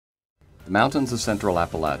The mountains of central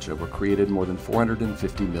Appalachia were created more than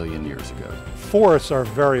 450 million years ago. Forests are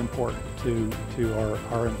very important to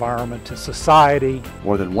our environment, to society.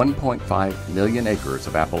 More than 1.5 million acres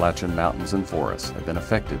of Appalachian mountains and forests have been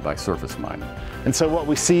affected by surface mining. And so what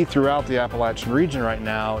we see throughout the Appalachian region right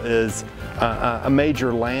now is a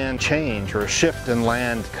major land change or a shift in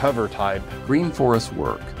land cover type. Green forest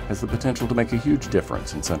work has the potential to make a huge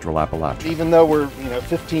difference in central Appalachia. Even though we're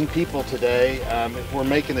 15 people today, we're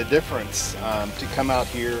making a difference to come out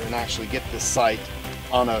here and actually get this site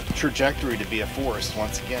on a trajectory to be a forest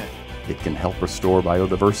once again. It can help restore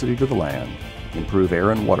biodiversity to the land, improve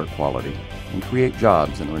air and water quality, and create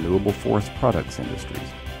jobs in renewable forest products industries.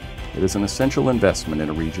 It is an essential investment in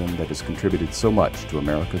a region that has contributed so much to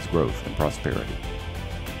America's growth and prosperity.